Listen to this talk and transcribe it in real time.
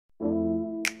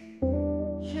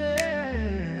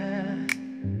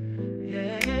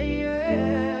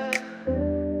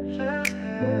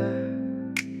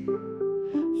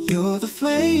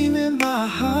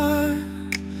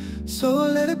so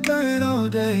let it burn all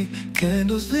day.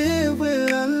 Candles lit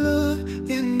with our love.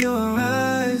 In your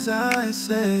eyes I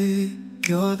say,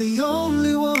 you're the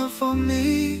only one for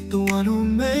me, the one who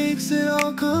makes it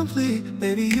all complete.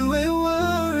 Baby, you ain't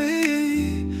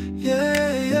worried,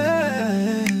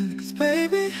 yeah. 'Cause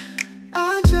baby,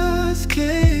 I just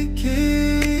can't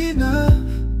get enough.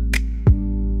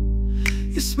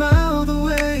 You smile, the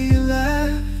way you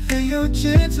laugh, and your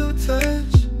gentle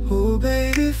touch. Oh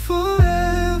baby, forever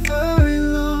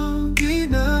long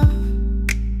enough.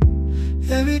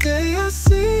 Every day I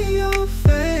see your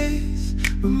face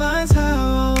reminds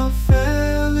how I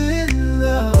fell in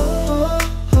love.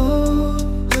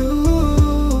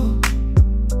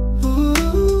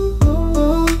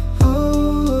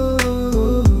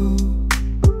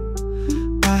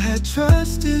 I had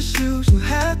trust issues, you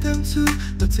had them too,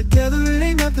 but together it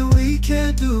ain't nothing we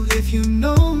can't do. If you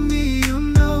know me, you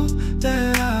know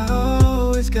that I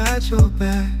always got your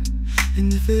back.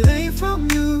 And if it ain't from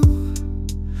you,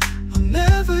 I'll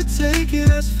never take it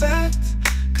as fact.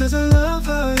 'Cause I love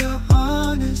how you're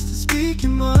honest to speak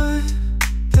your mind.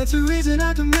 That's a reason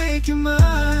I can make you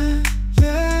mine.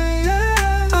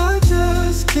 Yeah. I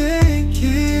just can't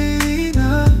get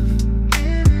enough.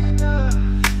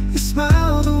 You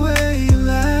smile, the way you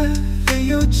laugh, and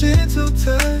your gentle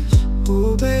touch.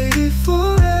 Oh baby,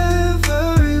 forever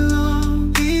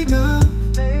long enough.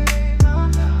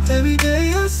 Every day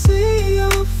I see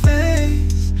your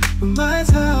face reminds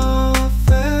how I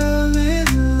fell in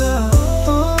love.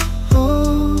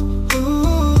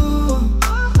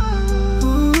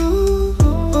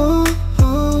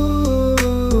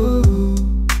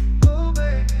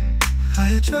 I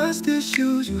had trust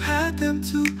issues, you had them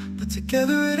too, but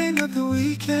together it ain't nothing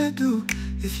we can't do.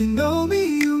 If you know me,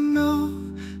 you know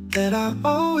that I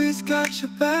always got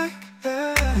your back.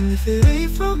 And if it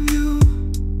ain't from you,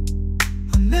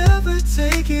 I'll never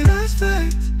take it as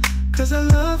fact. 'Cause I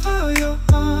love how you're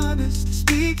honest to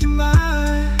speak your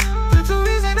mind.